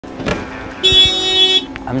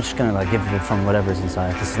I'm just gonna like give you from whatever's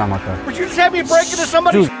inside. This is not my car. But you just had me break into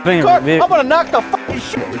somebody's car. I'm gonna knock the fucking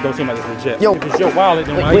shit. It don't seem like it's legit. Yo, if it's your wallet,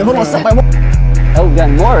 then why? Wait, hold on, stop. Oh, we got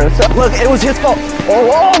more. Look, it was his fault.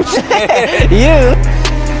 Oh, shit. You.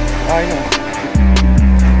 I know.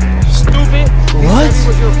 Stupid. What?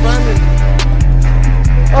 Was your friend.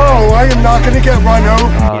 Oh, I am not gonna get run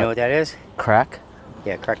over. You know what that is? Crack?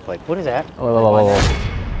 Yeah, crack pipe. What is that? Whoa.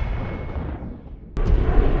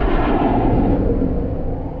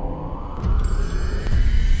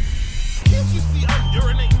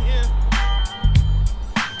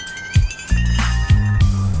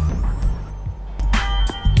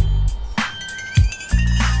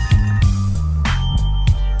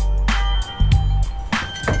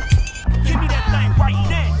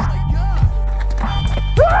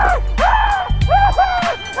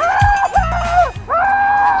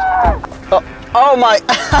 Oh my,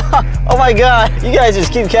 oh my God. You guys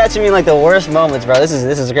just keep catching me in like the worst moments, bro. This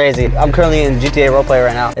is crazy. I'm currently in GTA roleplay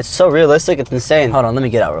right now. It's so realistic, it's insane. Hold on, let me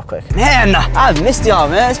get out real quick. Man, I've missed y'all,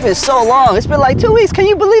 man. It's been so long. It's been like 2 weeks. Can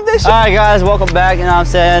you believe this? All right, guys, welcome back. You know what I'm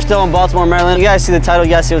saying? Still in Baltimore, Maryland. You guys see the title.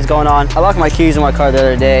 You guys see what's going on. I locked my keys in my car the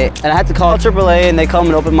other day, and I had to call AAA, and they come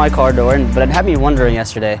and open my car door, but it had me wondering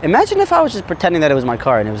yesterday. Imagine if I was just pretending that it was my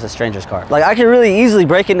car and it was a stranger's car. Like, I could really easily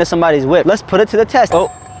break into somebody's whip. Let's put it to the test.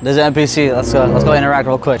 Oh. There's an NPC. Let's go interact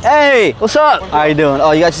real quick. Hey, what's up? How you doing? Oh,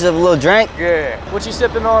 you got yourself a little drink? Yeah. What you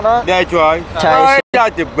sipping on, huh? That's right. It's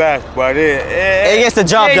not the best, but it gets the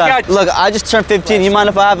job done. Look, I just turned 15. You mind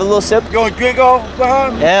if I have a little sip? You want to drink off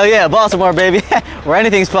behind me? Hell yeah, Baltimore, baby. Where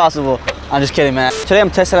anything's possible. I'm just kidding, man. Today I'm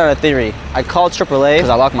testing out a theory. I called AAA because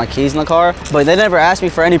I locked my keys in the car, but they never asked me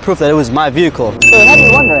for any proof that it was my vehicle. So it had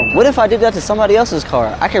me wondering, what if I did that to somebody else's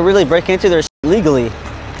car? I could really break into their legally.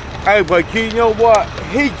 Hey, but you know what?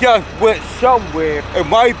 He just went somewhere. It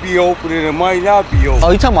might be open and it might not be open.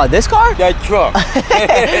 Oh, you talking about this car? That truck.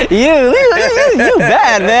 you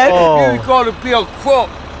bad, man. You call to be a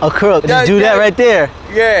crook. A crook. Just do that right there.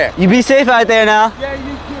 Yeah. You be safe out there now. Yeah,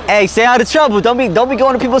 you too. Hey, stay out of trouble. Don't be going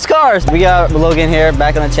to people's cars. We got Logan here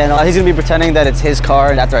back on the channel. He's gonna be pretending that it's his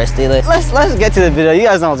car after I steal it. Let's get to the video. You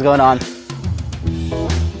guys know what's going on.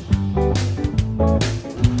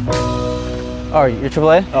 Oh, you're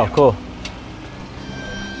AAA? Oh, cool.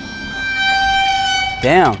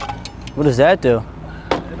 Damn. What does that do? It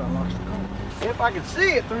unlocks the car. If I can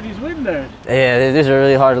see it through these windows. Yeah, these are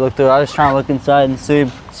really hard to look through. I was trying to look inside and see.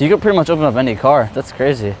 So you can pretty much open up any car. That's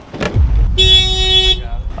crazy.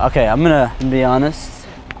 Okay, I'm gonna be honest.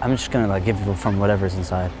 I'm just gonna like give you from whatever's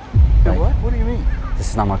inside. Like, what? What do you mean? This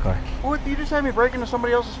is not my car. What? You just had me break into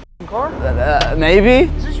somebody else's car? Maybe.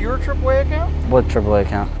 Is this your AAA account? What AAA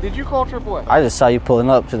account? Did you call AAA? I just saw you pulling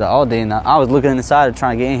up to the Aldi and I was looking inside and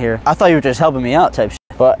trying to get in here. I thought you were just helping me out type shit.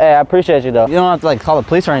 But hey, I appreciate you though. You don't have to like call the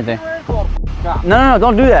police or anything. No,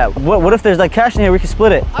 don't do that. What if there's like cash in here? We can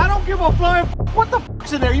split it. I don't give a flying what the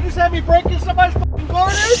fuck's in there? You just had me break into somebody's fucking car,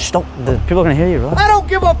 dude? Shh, don't. The people are gonna hear you, bro. I don't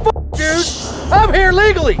give a fuck, dude. I'm here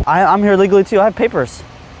legally. I'm here legally too. I have papers.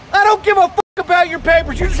 I don't give a fuck about your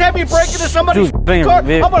papers. You just had me break into somebody's Dude, car.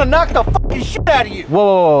 I'm gonna knock the fucking shit out of you.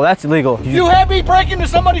 Whoa, that's illegal. You had me break into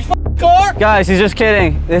somebody's fucking car? Guys, he's just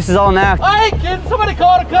kidding. This is all an act. I ain't kidding. Somebody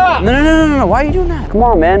called a cop. No. Why are you doing that? Come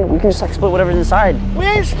on, man. We can just like split whatever's inside. We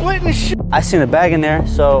ain't splitting shit. I seen a bag in there,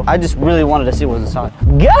 so I just really wanted to see what was inside.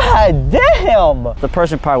 God damn! The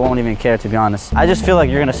person probably won't even care, to be honest. I just feel like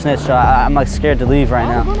you're gonna snitch, so I'm like scared to leave right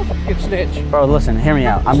now. I'm gonna fucking snitch. Bro, listen, hear me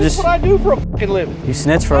out. This is what I do for a fucking living. You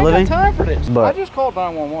snitch for a I living? ain't got time for this. But I just called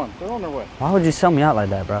 911. They're on their way. why would you sell me out like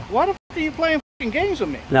that, bro? Why the fuck are you playing fucking games with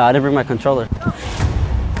me? No, I didn't bring my controller.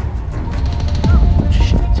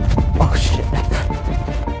 Oh shit.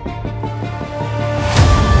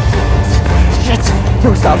 Shit.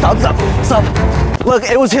 Yo, stop. Look,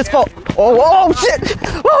 it was his fault. Oh shit.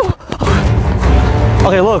 Oh.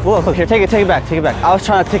 Okay, look, here, take it back. I was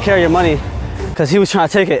trying to take care of your money because he was trying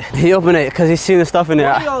to take it. He opened it because he's seen the stuff in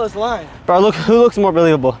there. Why are all this lying? Bro, look, who looks more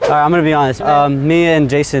believable? All right, I'm gonna be honest. Me and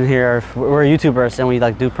Jason here, we're YouTubers and we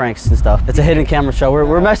like do pranks and stuff. It's a hidden camera show.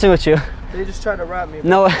 We're messing with you. They just tried to rob me.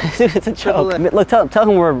 No, it's a joke. Look, tell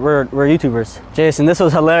him we're YouTubers. Jason, this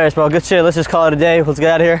was hilarious, bro. Good shit. Let's just call it a day. Let's get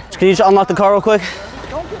out of here. Can you just unlock the car real quick?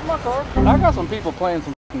 Don't get in my car. I got some people playing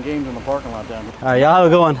some games in the parking lot down there. All right, y'all have a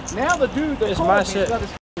good one. Now the dude that's got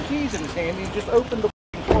his keys in his hand, he just opened the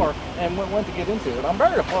car and went to get into it. I'm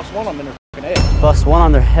ready to plus one on them in their head. Plus one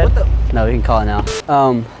on their head? What the? No, we can call it now.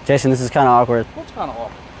 Jason, this is kind of awkward. What's kind of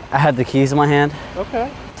awkward? I had the keys in my hand. Okay.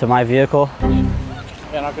 To my vehicle.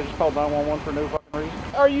 And I could just call 911 for no fucking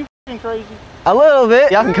reason. Are you crazy? A little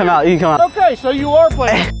bit. Y'all can come out. You can come out. Okay, so you are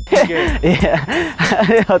playing.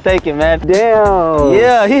 Yeah. Yo, thank you, man. Damn.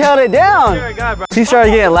 Yeah, he held it down. You're a guy, bro. He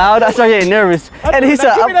started getting loud. I started getting nervous. And he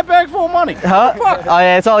said, "Give me that bag full of money." Huh? Oh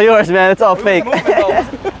yeah, it's all yours, man. It's all fake.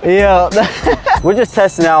 Yeah. We're just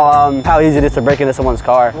testing out how easy it is to break into someone's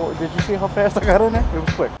car. Well, did you see how fast I got in there? It was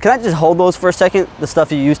quick. Can I just hold those for a second? The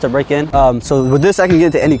stuff you use to break in. So with this, I can get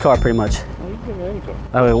into any car pretty much. Well, you can get any car.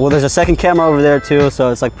 Okay. Well, there's a second camera over there too,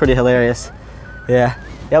 so it's like pretty hilarious. Yeah.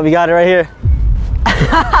 Yeah, we got it right here.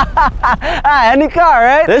 Any car,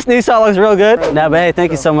 right? This Nissan looks real good. Nah, but hey,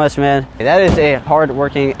 thank you so much, man. That is a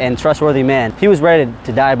hard-working and trustworthy man. He was ready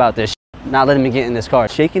to die about this not letting me get in this car.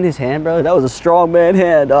 Shaking his hand, bro, that was a strong man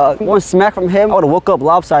hand, dog. One smack from him, I would've woke up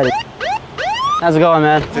lopsided. How's it going,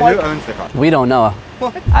 man? So who owns the car? We don't know.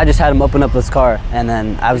 What? I just had him open up his car, and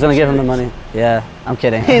then I was gonna give him the money. Yeah, I'm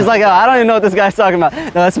kidding. He's like, oh, I don't even know what this guy's talking about. No,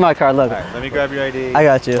 that's my car, look. All right, let me grab your ID. I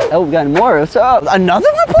got you. Oh, we got more. What's up? Another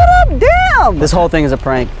one put up? Damn! This whole thing is a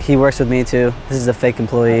prank. He works with me too. This is a fake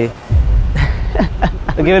employee.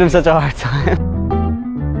 I'm giving him such a hard time.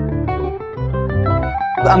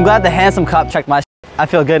 I'm glad the handsome cop checked my shit. I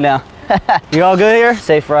feel good now. You all good here?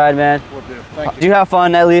 Safe ride, man. Will do. Thank you. Did you have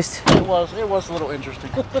fun at least? It was a little interesting.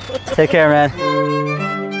 Take care, man.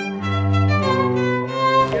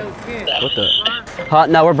 What the?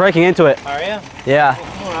 No, we're breaking into it. Are you? Yeah.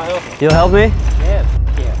 Come on, I'll help you. You'll help me? Yeah.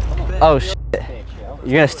 Come on. Oh, shit.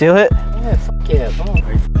 You're gonna steal it? Yeah, fuck yeah. Come on.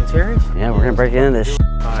 Are you serious? Yeah, we're gonna break into this shit.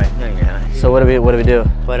 Alright, no, you're not. So what do we do?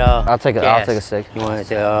 But, I'll take a cig. You want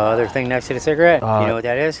the other thing next to the cigarette? You know what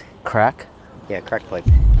that is? Crack? Yeah, crack pipe.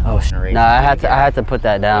 Oh, shit. No, I had to put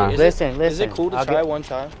that down. Listen. Is it cool to try one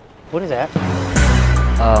time? What is that?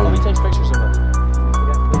 He takes pictures of it.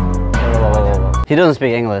 Whoa. He doesn't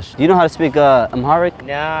speak English. Do you know how to speak Amharic?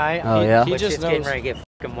 Nah, he just getting knows. ready to get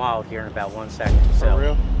fucking wild here in about 1 second. For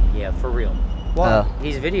real? Yeah, for real. Why?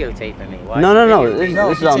 He's videotaping me. Why No. is he videotaping me?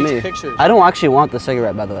 This is on me. Pictures. I don't actually want the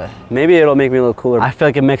cigarette, by the way. Maybe it'll make me look cooler. I feel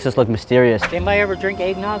like it makes us look mysterious. Did anybody ever drink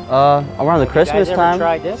eggnog? Around the Christmas you guys time. Ever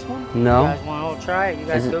tried this one? No. You guys want to try it? You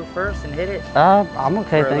guys go first and hit it? I'm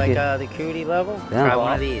okay, For thank like you. the cutie level? Yeah. Try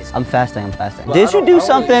one of these. I'm fasting. Well, Did you do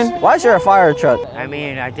something? Why is there a fire truck? I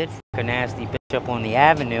mean, I did fuck a nasty bitch up on the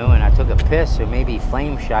avenue and I took a piss, so maybe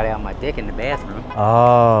flame shot out my dick in the bathroom.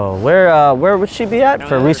 Oh, where would she be at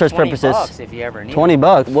for research purposes? $20 if you ever need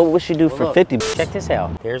 $20. What would she do for look, 50? Check this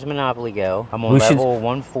out. There's Monopoly Go. I'm on level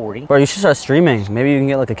 140. Bro, you should start streaming. Maybe you can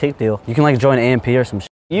get like a kick deal. You can like join AMP or some shit.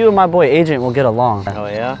 You and my boy Agent will get along. Oh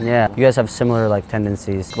yeah? Yeah. You guys have similar like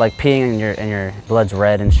tendencies. Like peeing and your blood's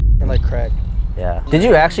red and shit. And like crack. Yeah. Did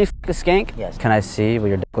you actually f a skank? Yes. Can I see what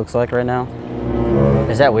your dick looks like right now?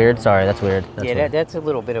 Is that weird? Sorry, that's weird. That's a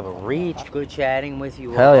little bit of a reach. Good chatting with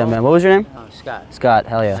you. Hell yeah, man. What was your name? Scott. Scott,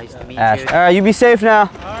 hell yeah. Nice to meet Ash. you. All right, you be safe now.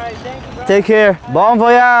 Alright, thank you, bro. Take care. Bon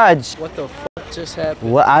voyage. What the fuck just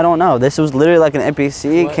happened? What? I don't know. This was literally like an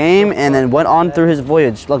NPC. What Came the and then went on through his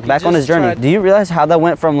voyage. Look, back on his just journey. tried- Do you realize how that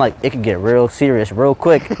went from like, it could get real serious real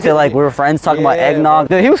quick to like we were friends talking about Yeah, eggnog.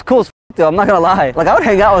 Dude, he was cool as f, dude. I'm not gonna lie. Like I would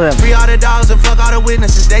hang out with him. Free all the dogs and fuck all the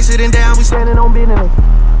witnesses. They sitting down, we standing on business.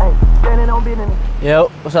 Hey, standing on business. Yo,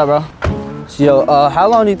 what's up, bro? Yo, how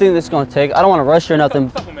long do you think this is gonna take? I don't want to rush you or nothing.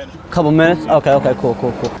 Couple minutes. Okay,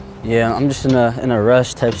 cool. Yeah, I'm just in a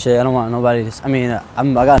rush type shit. I don't want nobody to. I mean, I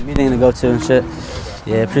got a meeting to go to and shit.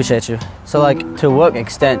 Yeah, appreciate you. So like, to what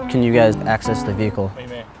extent can you guys access the vehicle? What do you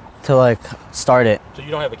mean? To like start it? So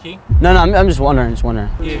you don't have a key? No, I'm just wondering.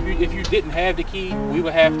 Yeah, if you didn't have the key, we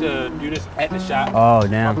would have to do this at the shop. Oh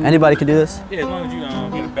damn. Anybody can do this? Yeah, as long as you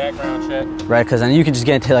get a background check. Right, because then you can just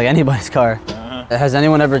get into like anybody's car. Uh-huh. Has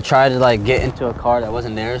anyone ever tried to like get into a car that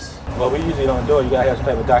wasn't theirs? Well, we usually don't do it. You gotta have some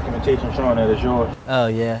type of documentation showing that it's yours. Oh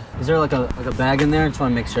yeah. Is there like a bag in there? I just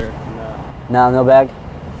want to make sure. No bag?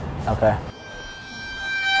 Okay.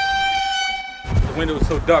 The window was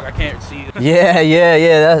so dark, I can't see it.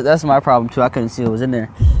 Yeah. That's my problem too. I couldn't see what was in there.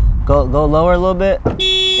 Go lower a little bit.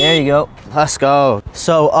 There you go. Let's go.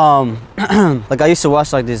 So like I used to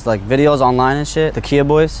watch like these like videos online and shit. The Kia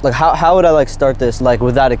boys. Like how would I like start this like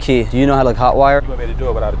without a key? Do you know how to like hot wire? You want me to do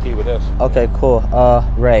it without a key with this? Okay, cool.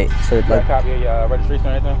 Right. So You got a like. copy of your registration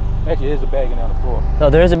or anything? Actually, there's a bag in there on the floor. Oh,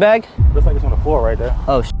 there is a bag. Looks like it's on the floor right there.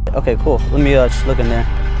 Oh shit. Okay, cool. Let me just look in there.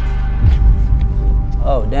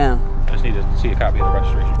 Oh damn. I just need to see a copy of the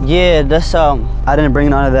registration. Yeah, that's I didn't bring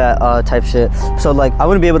none of that type shit. So like I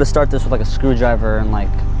wouldn't be able to start this with like a screwdriver and like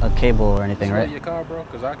a cable or anything, Is right? this your car, bro?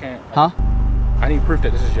 Because I can't. Huh? I need proof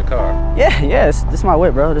that this is your car. Yeah, this is my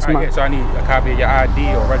whip, bro. This is All my. right, yeah, so I need a copy of your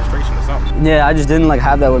ID or registration or something. Yeah, I just didn't like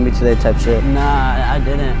have that with me today type shit. Nah, I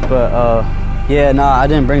didn't. But Yeah, nah, I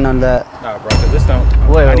didn't bring none of that. Nah, bro, cause this don't.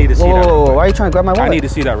 Wait, I need to see that. Real quick. Why are you trying to grab my wallet? I need to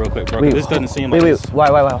see that real quick, bro. This doesn't seem like. Wait. Why?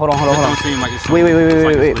 Hold on. This don't seem like it's. Wait.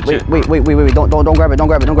 Don't grab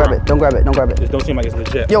it. Don't grab it. This don't seem like it's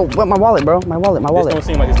legit. Yo, what? My wallet, bro. My wallet. This don't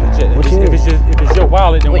seem like it's legit. What If it's your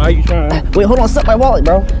wallet, then why are you trying? Wait, hold on. Stop my wallet,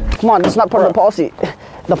 bro. Come on, that's not part of the policy.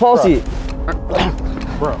 The policy.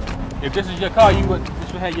 Bro, if this is your car, this would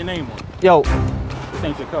have your name on it. Yo. This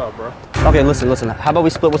ain't your car, bro. Okay, listen. How about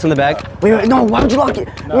we split what's in the bag? Wait, no, why would you lock it?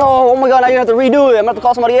 No, oh my God, now you have to redo it. I'm gonna have to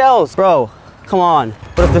call somebody else. Bro, come on.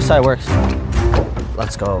 What if this side works?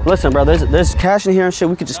 Let's go. Listen, bro, there's cash in here and shit.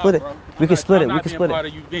 We could just split it. We could split it. Okay.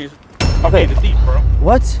 The thief, bro.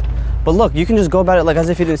 What? But look, you can just go about it like as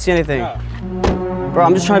if you didn't see anything. Bro,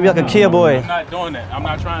 I'm just trying to be like a Kia boy. I'm not doing that. I'm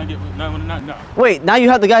not trying to get no. Wait, now you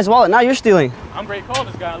have the guy's wallet. Now you're stealing. I'm ready to call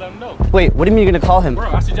this guy and let him know. Wait, what do you mean you're gonna call him? Bro,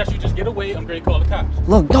 I suggest you just get away. I'm ready to call the cops.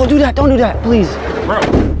 Look, don't do that, please.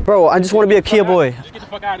 Bro, I just want to be a Kia boy. Just get the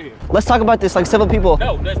fuck out of here. Let's talk about this like civil people.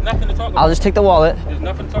 No, there's nothing to talk about. I'll just take the wallet. There's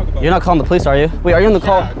nothing to talk about. You're not calling the police, are you? Wait, are you on the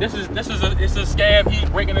call? Yeah, it's a scam. He's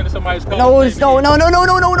breaking into somebody's car. No. Don't say that.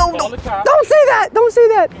 Don't say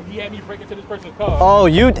that. He had me break into this person's car. Oh,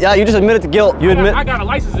 you just admitted to guilt. I got a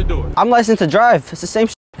license to do it. I'm licensed to drive. It's the same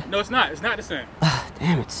shit. No, it's not. It's not the same.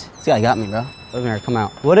 Damn it. This guy got me, bro. Look here, come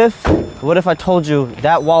out. What if I told you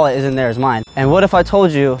that wallet isn't there, it's mine? And what if I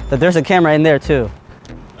told you that there's a camera in there too?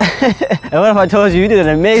 And what if I told you did an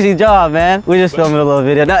amazing job, man? We just filmed a little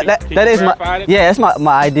video. That is my, yeah, that's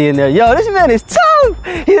my ID in there. Yo, this man is tough.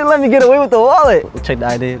 He didn't let me get away with the wallet. Check the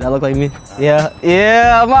ID. That look like me?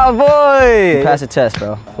 Yeah, my boy. Pass the test,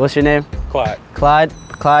 bro. What's your name? Clyde,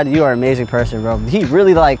 you are an amazing person, bro. He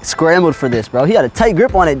really like scrambled for this, bro. He had a tight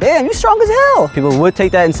grip on it. Damn, you strong as hell. People would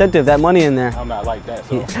take that incentive, that money in there. I'm not like that,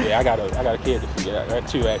 so yeah, I got a kid to feed. That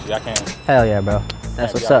too, actually, I can't. Hell yeah, bro.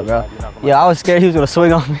 That's what's up, bro. Yeah, I was scared he was gonna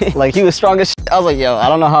swing on me. Like he was strong as shit. I was like, yo, I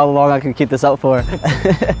don't know how long I can keep this up for.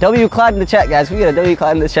 W Clyde in the chat, guys. We got a W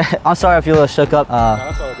Clyde in the chat. I'm sorry if you're a little shook up. No,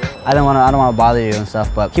 that's all good. I don't want to bother you and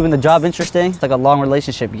stuff, but keeping the job interesting, it's like a long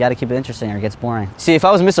relationship. You got to keep it interesting or it gets boring. See, if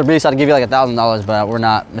I was Mr. Beast, I'd give you like $1,000, but we're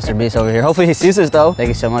not Mr. Beast over here. Hopefully he sees this though. Thank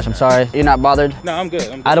you so much. I'm sorry. You're not bothered? No, I'm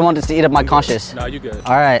good. I don't want this to eat up my conscience. No, you good.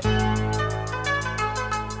 All right.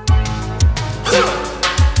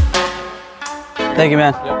 Thank you,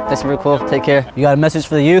 man. Yep. That's really cool. Take care. You got a message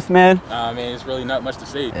for the youth, man? Nah, I mean, it's really not much to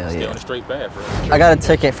say. Stay on the straight path, bro. I got a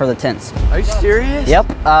ticket for the tints. Are you serious? Yep.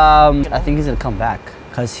 I think he's gonna come back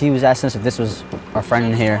because he was asking us if this was our friend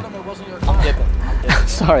in here. I'm dipping.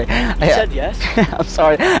 Sorry. You said yes? I'm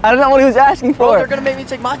sorry. I don't know what he was asking for. Bro, they're gonna make me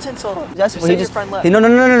take my tints off. That's what he just.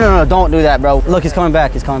 No. Don't do that, bro. Look, he's coming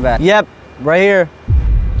back. Yep. Right here.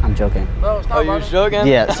 I'm joking. Bro, it's not you're joking?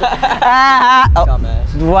 Yes.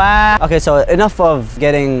 Wow. Okay, so enough of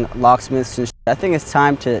getting locksmiths and shit. I think it's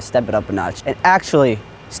time to step it up a notch and actually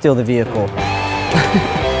steal the vehicle.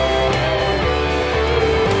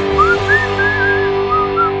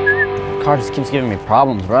 Car just keeps giving me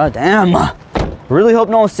problems, bro. Damn. Really hope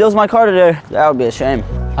no one steals my car today. That would be a shame.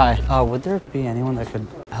 Hi. Would there be anyone that could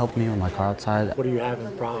help me with my car outside? What are you having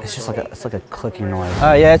problems? It's just like a clicking noise.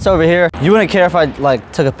 Yeah, it's over here. You wouldn't care if I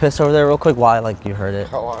like took a piss over there real quick? Why? Like you heard it?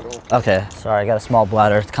 Oh, I don't. Okay. Sorry, I got a small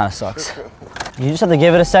bladder. It kind of sucks. You just have to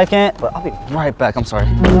give it a second, but I'll be right back. I'm sorry.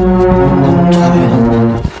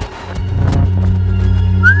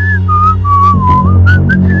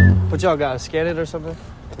 What y'all got? Scan it or something?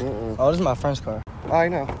 Oh, this is my friend's car. I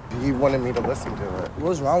know. He wanted me to listen to it.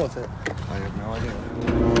 What's wrong with it? I have no idea. He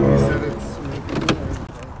said it's...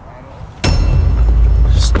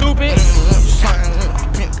 Stupid!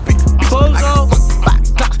 Bozo!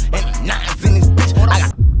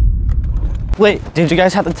 Wait, did you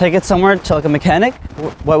guys have to take it somewhere to like a mechanic?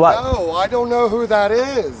 What? No, I don't know who that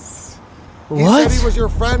is. He What? said he was your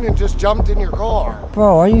friend and just jumped in your car.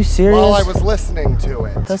 Bro, are you serious? While I was listening to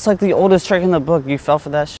it. That's like the oldest trick in the book. You fell for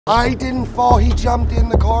that shit. I didn't fall. He jumped in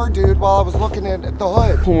the car, dude, while I was looking at the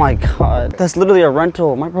hood. Oh my God. That's literally a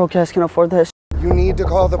rental. My broadcast can't afford that shit. You need to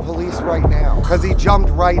call the police right now. Because he jumped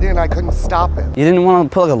right in. I couldn't stop him. You didn't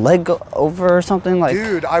want to put like a leg over or something? Like,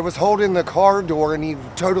 Dude, I was holding the car door and he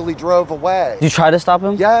totally drove away. you tried to stop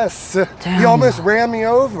him? Yes. Damn. He almost ran me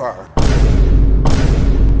over.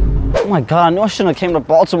 Oh my God, I know I shouldn't have came to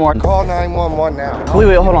Baltimore. Call 911 now.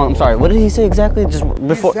 Wait, hold on. I'm sorry. What did he say exactly? Just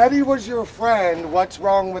before. He said he was your friend. What's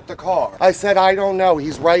wrong with the car? I said, I don't know.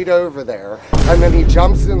 He's right over there. And then he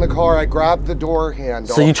jumps in the car. I grabbed the door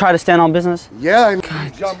handle. So you try to stand on business? Yeah, and he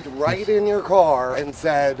jumped right in your car and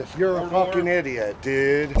said, you're a fucking idiot,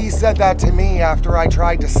 dude. He said that to me after I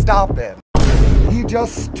tried to stop him. He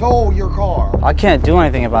just stole your car. I can't do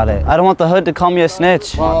anything about it. I don't want the hood to call me a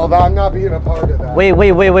snitch. Well, I'm not being a part of that. Wait.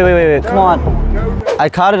 Come on. No. I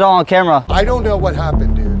caught it all on camera. I don't know what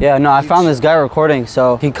happened, dude. Yeah, no, I found this guy recording,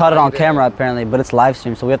 so he caught it on camera apparently, but it's live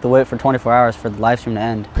stream, so we have to wait for 24 hours for the live stream to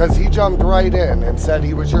end. Because he jumped right in and said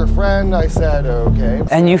he was your friend. I said, okay.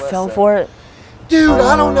 And you fell for it? Dude,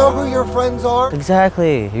 I don't know who your friends are.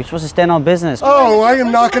 Exactly. You're supposed to stand on business. Oh, I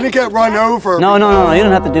am not going to get run over. No, you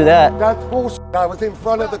don't have to do that. That's bullshit. I was in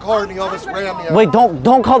front of the car and he almost ran me over. Wait,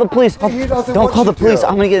 don't call the police. He doesn't Don't want call the you police. to.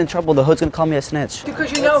 I'm gonna get in trouble. The hood's gonna call me a snitch.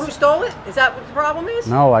 Because you know who stole it? Is that what the problem is?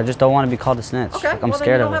 No, I just don't want to be called a snitch. Okay, Like, I'm well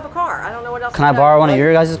scared then of you it. don't have a car. I don't know what else. Can I borrow one of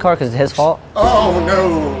your guys' car? Because it's his fault? Oh,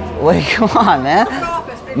 no. Wait, come on, man.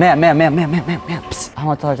 Ma'am. Psst. I don't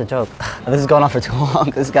want to tell her it's a joke. This is going on for too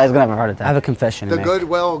long. This guy's gonna have a heart attack. I have a confession to The make.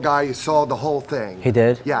 Goodwill guy saw the whole thing. He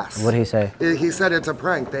did? Yes. What did he say? He said it's a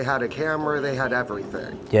prank. They had a camera. They had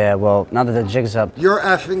everything. Yeah, well, now that the jig's up. You're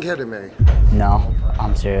effing kidding me. No,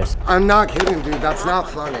 I'm serious. I'm not kidding, dude. That's not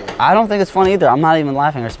funny. I don't think it's funny either. I'm not even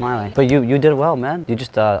laughing or smiling. But you did well, man. You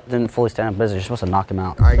just didn't fully stand up business. You're supposed to knock him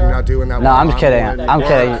out. You're not doing that. No, while I'm kidding. on. I'm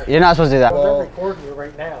kidding. You're not supposed to do that. They're recording you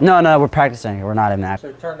right now. No, we're practicing. We're not even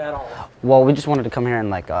acting. So turn that off. Well, we just wanted to come here and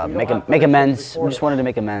like make amends. We just wanted to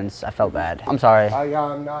make amends. I felt bad. I'm sorry. I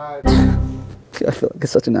am not. I feel like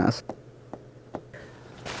it's such an ass.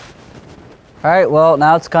 All right, well,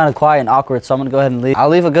 now it's kind of quiet and awkward, so I'm gonna go ahead and leave. I'll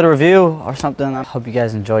leave a good review or something. I hope you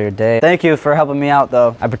guys enjoy your day. Thank you for helping me out,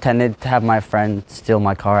 though. I pretended to have my friend steal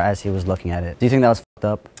my car as he was looking at it. Do you think that was fucked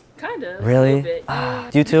up? Kind of. Really?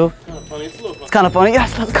 Do you too? It's funny. It's a little funny. It's kind of funny.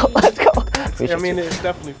 Yes, let's go. I mean, it's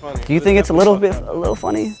definitely funny. Do you think it's a little funny? A little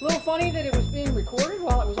funny that it was being recorded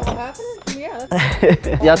while it was all happening?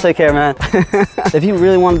 Yeah. Y'all take care, man. If he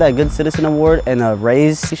really wanted that Good Citizen Award and a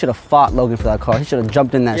raise, he should have fought Logan for that car. He should have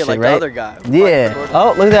jumped in that shit, like right? the other guy. Yeah.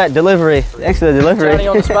 Oh, look at that delivery. Thanks for the delivery. Johnny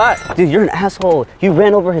on the spot. Dude, you're an asshole. You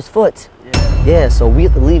ran over his foot. Yeah, so we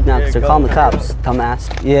have to leave now because they're calling the cops.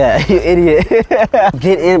 Dumbass. Yeah, you idiot.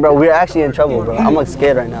 Get in, bro. We're actually in trouble, bro. I'm like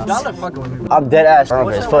scared right now. I'm dead ass ran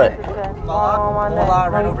over his foot.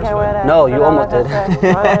 No, you almost did. Yeah!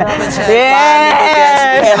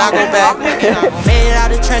 Made it out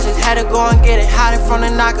the trenches, had to go and get it. Hiding from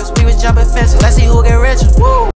the knockers, we was jumping fences. Let's see who get richer. Woo!